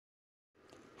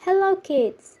Hello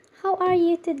kids, how are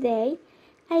you today?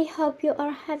 I hope you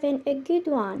are having a good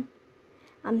one.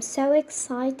 I'm so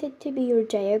excited to be your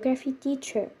geography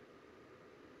teacher.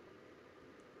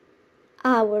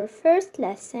 Our first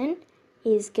lesson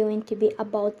is going to be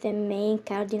about the main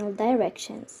cardinal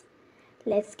directions.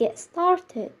 Let's get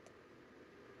started.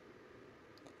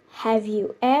 Have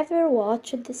you ever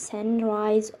watched the sun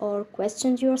rise or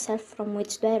questioned yourself from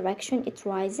which direction it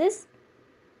rises?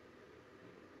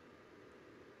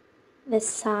 The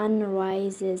sun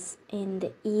rises in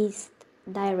the east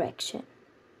direction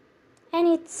and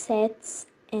it sets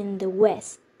in the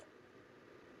west.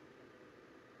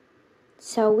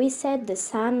 So we said the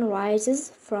sun rises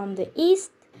from the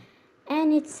east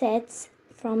and it sets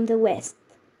from the west.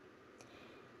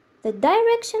 The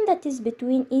direction that is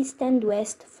between east and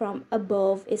west from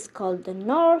above is called the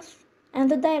north,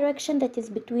 and the direction that is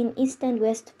between east and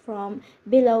west from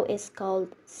below is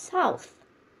called south.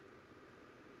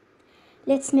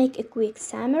 Let's make a quick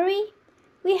summary.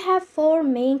 We have 4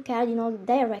 main cardinal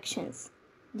directions.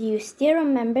 Do you still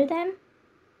remember them?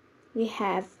 We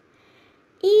have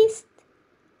east,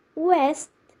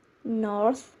 west,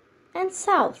 north, and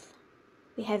south.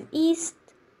 We have east,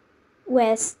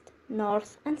 west,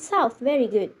 north, and south. Very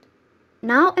good.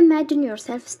 Now imagine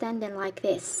yourself standing like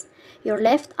this. Your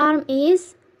left arm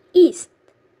is east.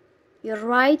 Your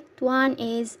right one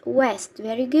is west.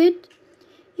 Very good.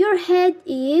 Your head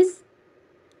is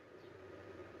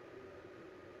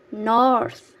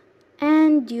north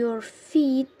and your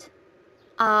feet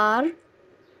are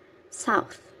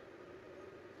south.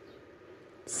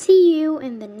 See you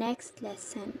in the next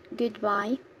lesson.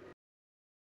 Goodbye.